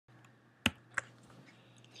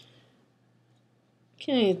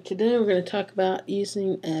Okay, today we're going to talk about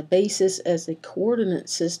using a basis as a coordinate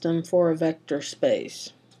system for a vector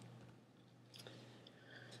space.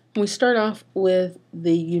 We start off with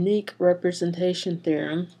the unique representation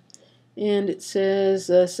theorem, and it says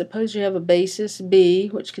suppose you have a basis B,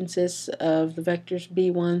 which consists of the vectors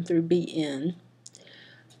b1 through bn,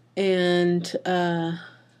 and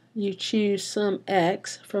you choose some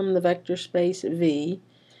x from the vector space V,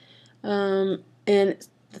 and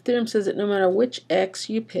the theorem says that no matter which x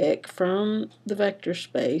you pick from the vector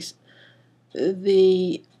space,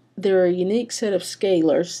 there are a unique set of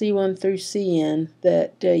scalars, C1 through Cn,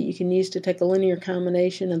 that you can use to take a linear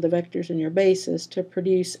combination of the vectors in your basis to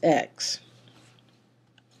produce x.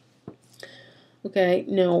 Okay,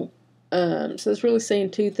 now, so it's really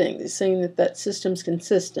saying two things. It's saying that that system's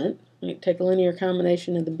consistent. You take a linear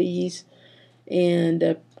combination of the b's,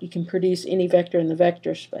 and you can produce any vector in the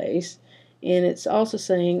vector space. And it's also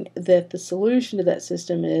saying that the solution to that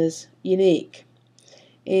system is unique.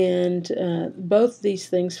 And both these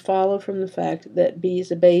things follow from the fact that B is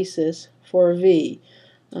a basis for V.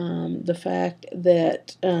 The fact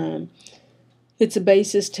that it's a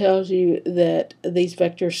basis tells you that these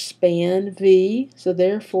vectors span V, so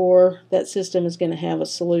therefore that system is going to have a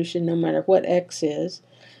solution no matter what x is.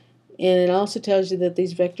 And it also tells you that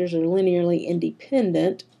these vectors are linearly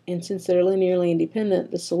independent, and since they're linearly independent,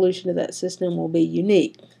 the solution to that system will be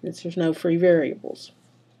unique, since there's no free variables.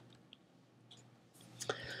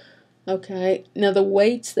 Okay, now the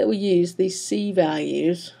weights that we use, these C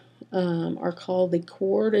values, are called the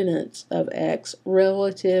coordinates of x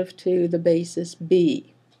relative to the basis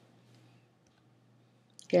B.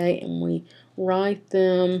 Okay, and we write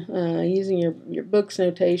them using your book's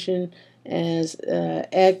notation as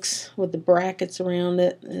x with the brackets around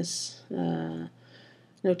it, this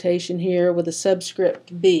notation here with a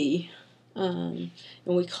subscript B. And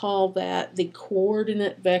we call that the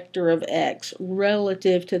coordinate vector of x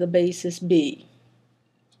relative to the basis B.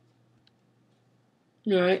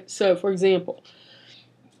 Alright, so for example,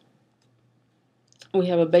 we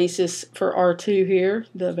have a basis for R2 here,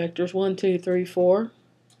 the vectors 1, 2, 3, 4.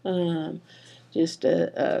 Just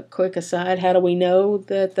a quick aside, how do we know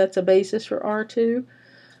that that's a basis for R2?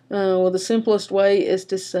 Well, the simplest way is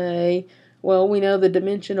to say, well, we know the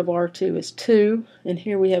dimension of R2 is 2, and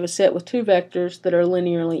here we have a set with two vectors that are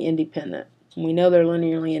linearly independent. And we know they're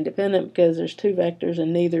linearly independent because there's two vectors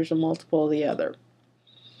and neither is a multiple of the other.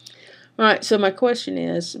 Alright, so my question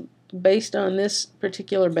is, based on this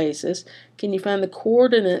particular basis, can you find the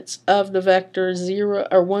coordinates of the vector 0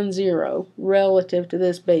 or 1, 0 relative to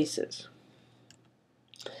this basis?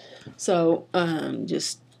 So,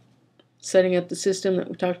 just setting up the system that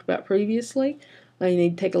we talked about previously, you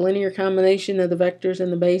need to take a linear combination of the vectors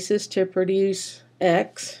in the basis to produce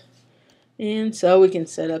x. And so we can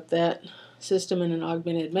set up that system in an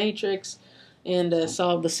augmented matrix and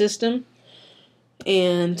solve the system.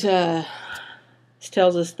 And this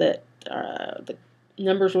tells us that the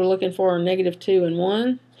numbers we're looking for are -2 and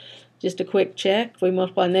 1. Just a quick check. If we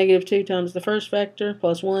multiply -2 times the first vector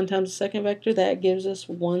plus 1 times the second vector, that gives us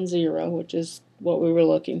 1, 0, which is what we were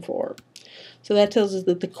looking for. So that tells us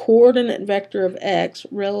that the coordinate vector of x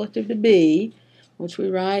relative to B, which we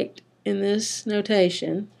write in this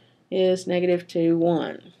notation, is -2,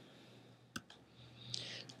 1.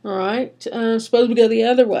 Alright, suppose we go the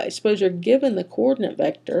other way. Suppose you're given the coordinate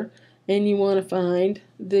vector and you want to find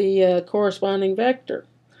the corresponding vector.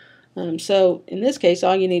 So in this case,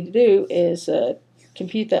 all you need to do is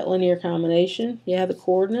compute that linear combination. You have the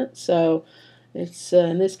coordinates, so it's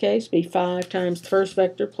in this case be 5 times the first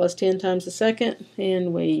vector plus 10 times the second,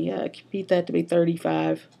 and we compute that to be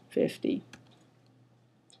 35, 50.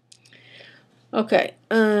 Okay,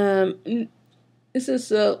 this is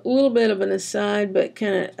a little bit of an aside, but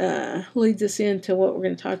kind of leads us into what we're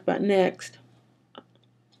going to talk about next.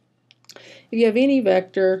 If you have any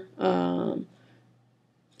vector,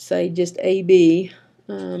 say just AB,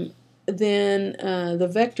 then the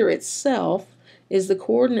vector itself is the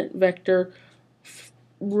coordinate vector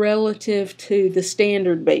relative to the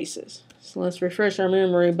standard basis. So let's refresh our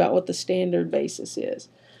memory about what the standard basis is.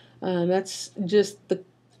 That's just the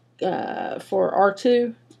for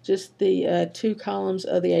R2, just the 2 columns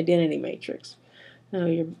of the identity matrix. Now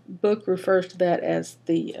your book refers to that as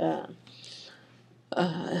the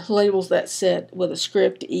labels that set with a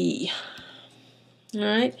script E.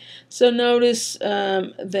 Alright, so notice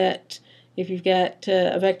that if you've got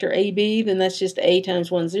a vector AB, then that's just A times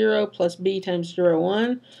 1, 0 plus B times 0,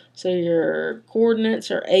 1. So your coordinates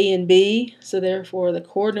are A and B, so therefore the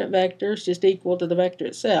coordinate vector is just equal to the vector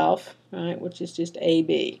itself, right, which is just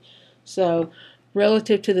AB. So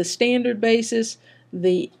relative to the standard basis,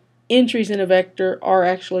 the entries in a vector are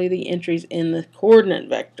actually the entries in the coordinate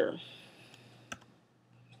vector.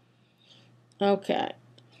 Okay,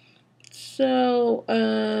 so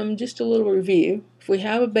just a little review. If we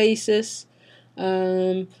have a basis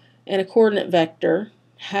and a coordinate vector,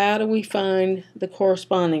 how do we find the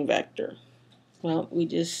corresponding vector? Well, we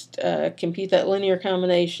just compute that linear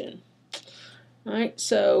combination. All right,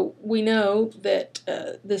 so we know that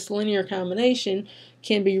this linear combination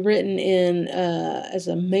can be written in as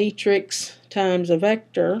a matrix times a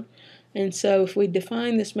vector. And so if we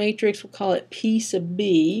define this matrix, we'll call it P sub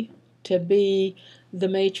B to be the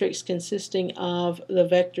matrix consisting of the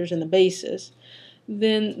vectors and the basis.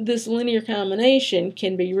 Then this linear combination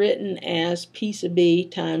can be written as P sub B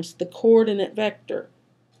times the coordinate vector.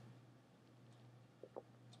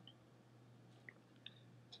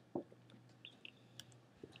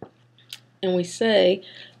 And we say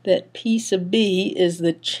that P sub B is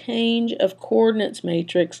the change of coordinates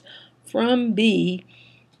matrix from B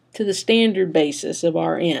to the standard basis of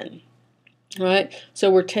Rn. Right? So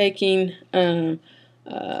we're taking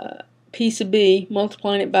P sub B,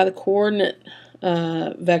 multiplying it by the coordinate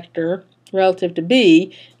vector relative to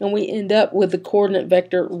B, and we end up with the coordinate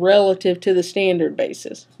vector relative to the standard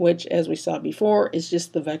basis, which, as we saw before, is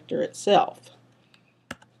just the vector itself.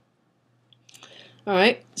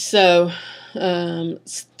 Alright, so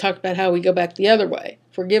let's talk about how we go back the other way.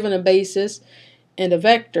 If we're given a basis and a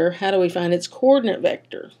vector, how do we find its coordinate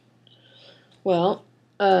vector? Well,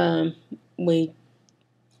 we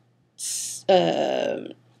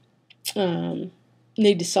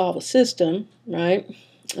need to solve a system, right?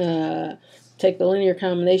 Take the linear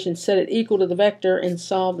combination, set it equal to the vector, and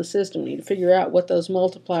solve the system. We need to figure out what those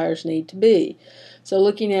multipliers need to be. So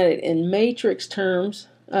looking at it in matrix terms,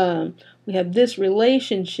 we have this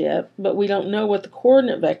relationship, but we don't know what the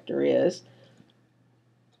coordinate vector is.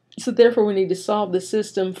 So therefore we need to solve the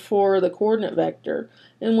system for the coordinate vector.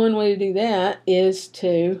 And one way to do that is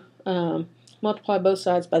to multiply both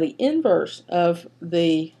sides by the inverse of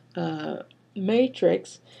the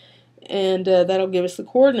matrix, and that'll give us the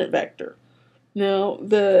coordinate vector. Now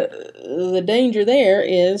the danger there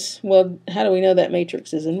is, well, how do we know that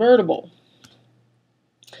matrix is invertible?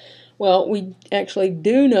 Well, we actually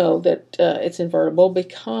do know that it's invertible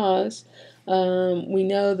because we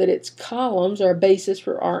know that its columns are a basis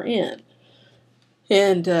for Rn.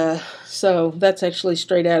 And so that's actually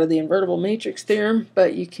straight out of the invertible matrix theorem,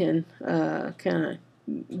 but you can kind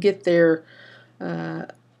of get there in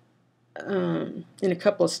a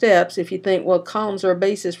couple of steps. If you think, well, columns are a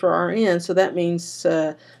basis for Rn, so that means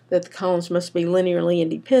that the columns must be linearly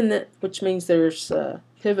independent, which means there's a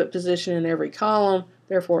pivot position in every column,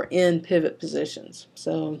 therefore n pivot positions.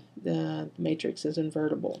 So the matrix is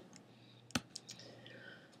invertible.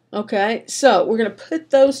 Okay, so we're going to put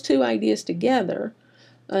those two ideas together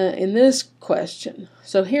in this question.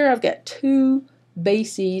 So here I've got two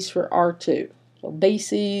bases for R2. So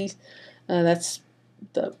bases, that's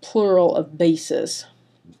the plural of basis.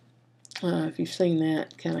 If you've seen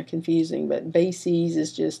that, kind of confusing, but bases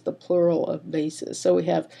is just the plural of basis. So we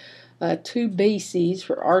have two bases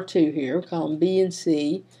for R2 here. We call them B and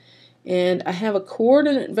C. And I have a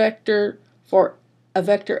coordinate vector for a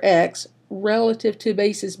vector x relative to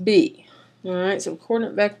basis B. Alright, so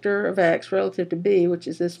coordinate vector of x relative to B, which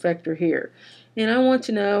is this vector here. And I want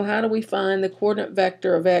to know, how do we find the coordinate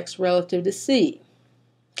vector of x relative to C?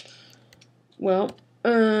 Well,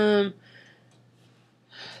 you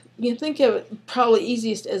can think of it probably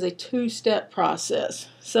easiest as a two-step process.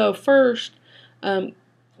 So first,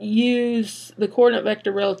 use the coordinate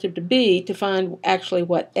vector relative to B to find actually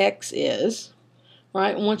what x is.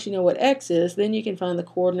 Right? And once you know what x is, then you can find the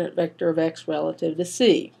coordinate vector of x relative to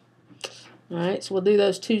C. Alright, so we'll do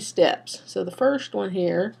those two steps. So the first one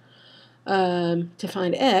here, to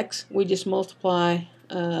find x, we just multiply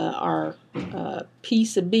our P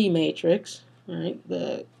sub B matrix, right,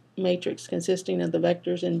 the matrix consisting of the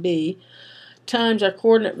vectors in B, times our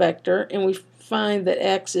coordinate vector, and we find that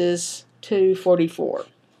x is 244.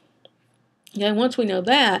 Okay, once we know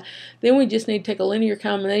that, then we just need to take a linear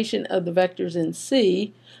combination of the vectors in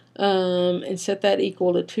C and set that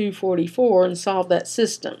equal to 244 and solve that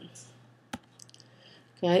system.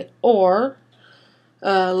 Okay, or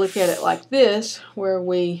look at it like this, where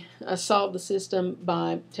we solve the system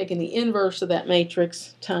by taking the inverse of that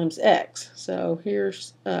matrix times x. So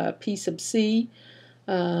here's P sub C.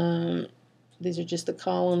 These are just the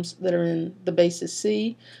columns that are in the basis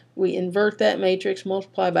C. We invert that matrix,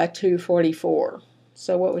 multiply by 244.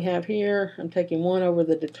 So what we have here, I'm taking 1 over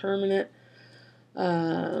the determinant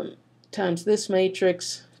times this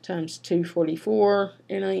matrix times 244,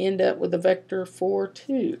 and I end up with a vector 4,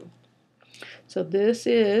 2. So this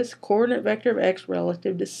is coordinate vector of x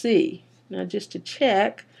relative to c. Now just to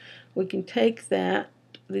check, we can take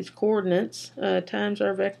these coordinates times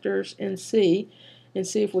our vectors in c and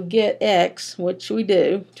see if we get x, which we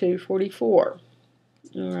do, 244.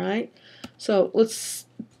 Alright, so let's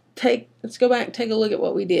go back and take a look at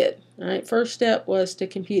what we did. Alright, first step was to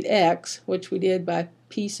compute x, which we did by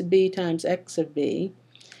p sub b times x of b.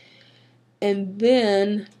 And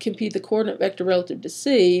then compute the coordinate vector relative to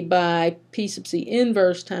c by p sub c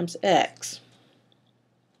inverse times x.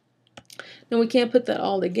 Now we can't put that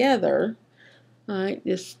all together. Alright,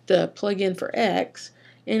 just plug in for x.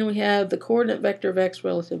 And we have the coordinate vector of x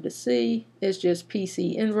relative to c is just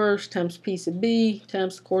pc inverse times p sub b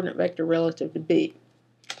times the coordinate vector relative to b.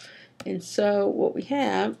 And so what we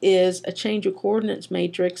have is a change of coordinates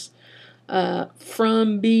matrix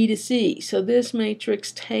from b to c. So this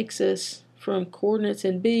matrix takes us from coordinates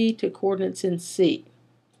in b to coordinates in c.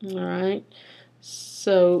 Alright,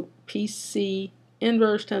 so pc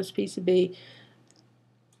inverse times p sub b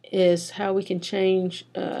is how we can change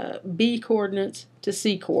b coordinates to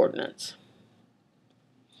c coordinates.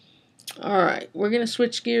 Alright, we're going to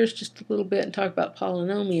switch gears just a little bit and talk about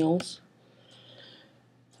polynomials.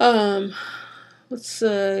 Let's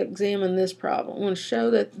examine this problem. I want to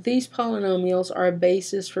show that these polynomials are a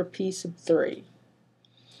basis for p sub 3.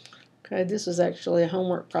 Okay, this is actually a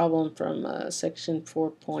homework problem from section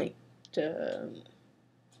 4.5,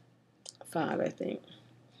 I think.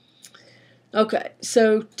 Okay,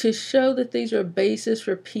 so to show that these are a basis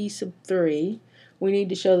for p sub 3, we need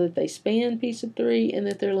to show that they span p sub 3 and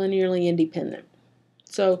that they're linearly independent.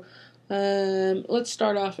 So let's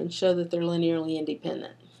start off and show that they're linearly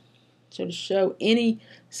independent. So to show any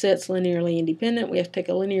set's linearly independent, we have to take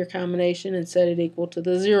a linear combination and set it equal to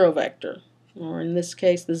the 0 vector, or in this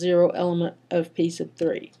case, the 0 element of p sub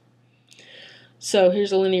 3. So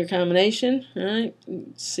here's a linear combination, right?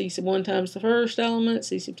 C sub 1 times the first element,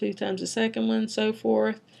 C sub 2 times the second one, so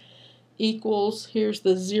forth, equals, here's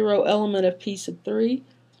the 0 element of p sub 3,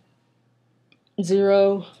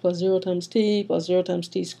 0 plus 0 times t plus 0 times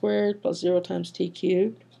t squared plus 0 times t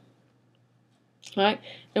cubed. Right?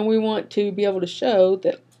 And we want to be able to show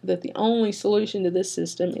that the only solution to this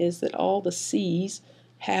system is that all the c's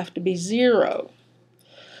have to be 0.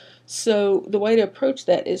 So the way to approach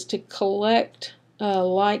that is to collect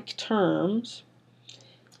like terms.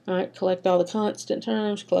 Alright, collect all the constant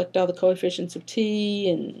terms, collect all the coefficients of t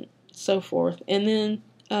and so forth, and then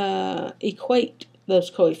equate those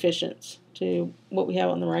coefficients to what we have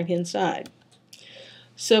on the right hand side.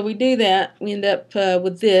 So we do that, we end up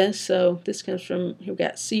with this. So this comes from, we've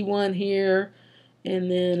got C1 here,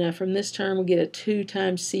 and then from this term we get a 2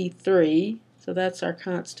 times C3, so that's our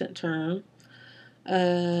constant term.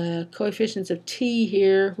 Coefficients of t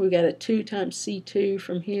here, we've got a 2 times C2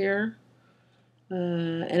 from here,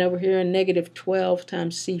 and over here a negative 12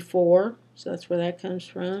 times C4, so that's where that comes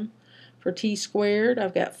from. For t squared,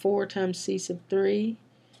 I've got 4 times C sub 3,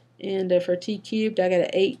 and for t cubed, I got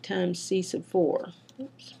an 8 times C sub 4.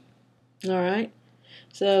 Oops. Alright,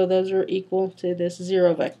 so those are equal to this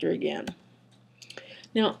 0 vector again.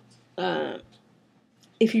 Now,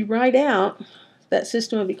 if you write out that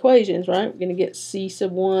system of equations, right, we're going to get C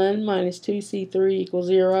sub 1 minus 2C3 equals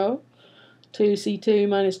 0. 2C2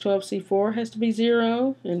 minus 12C4 has to be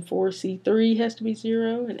 0, and 4C3 has to be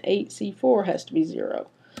 0, and 8C4 has to be 0.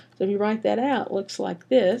 So if you write that out, it looks like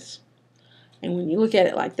this. And when you look at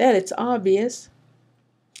it like that, it's obvious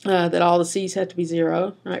that all the c's have to be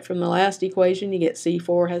 0. Right? From the last equation, you get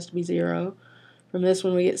C4 has to be 0. From this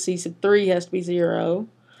one, we get C sub 3 has to be 0.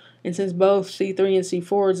 And since both C3 and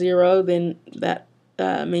C4 are 0, then that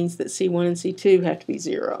means that C1 and C2 have to be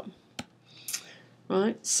 0.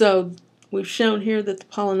 Right? So we've shown here that the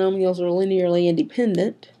polynomials are linearly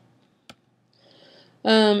independent.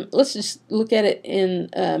 Let's just look at it in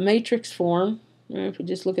matrix form. Right? If we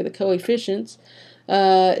just look at the coefficients,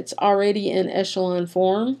 it's already in echelon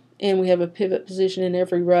form, and we have a pivot position in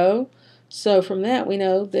every row. So from that, we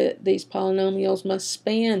know that these polynomials must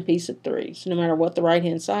span p sub 3. So no matter what the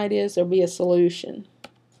right-hand side is, there'll be a solution.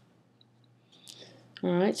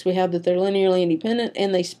 Alright, so we have that they're linearly independent,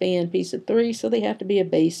 and they span p sub 3, so they have to be a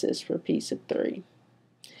basis for p sub 3.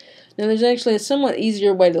 Now there's actually a somewhat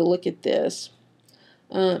easier way to look at this,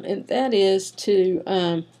 and that is to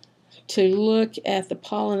look at the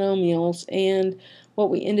polynomials and what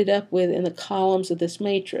we ended up with in the columns of this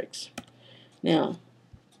matrix. Now,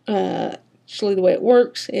 actually the way it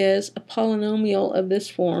works is a polynomial of this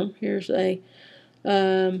form. Here's a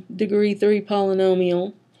degree 3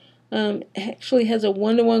 polynomial. Actually has a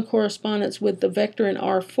 1-to-1 correspondence with the vector in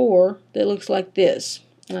R4 that looks like this.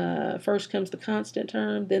 First comes the constant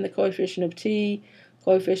term, then the coefficient of t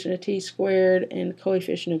squared, and the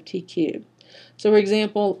coefficient of t cubed. So for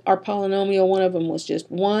example, our polynomial, one of them was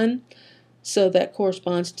just 1, so that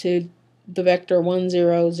corresponds to the vector 1,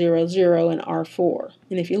 0, 0, 0 in R4.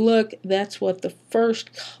 And if you look, that's what the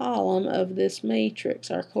first column of this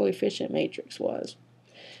matrix, our coefficient matrix, was.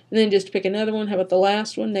 And then just to pick another one, how about the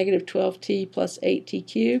last one, negative 12t plus 8t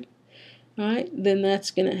cubed? All right, then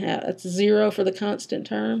that's 0 for the constant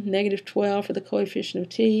term, negative 12 for the coefficient of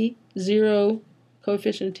t, 0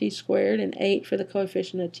 coefficient of t squared, and 8 for the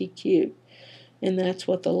coefficient of t cubed. And that's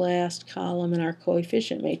what the last column in our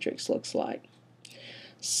coefficient matrix looks like.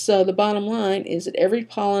 So the bottom line is that every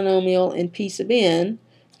polynomial in P sub n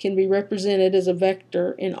can be represented as a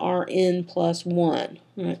vector in Rn plus 1.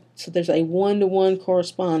 Right? So there's a one-to-one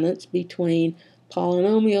correspondence between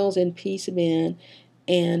polynomials in P sub n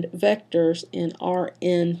and vectors in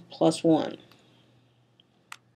Rn plus 1.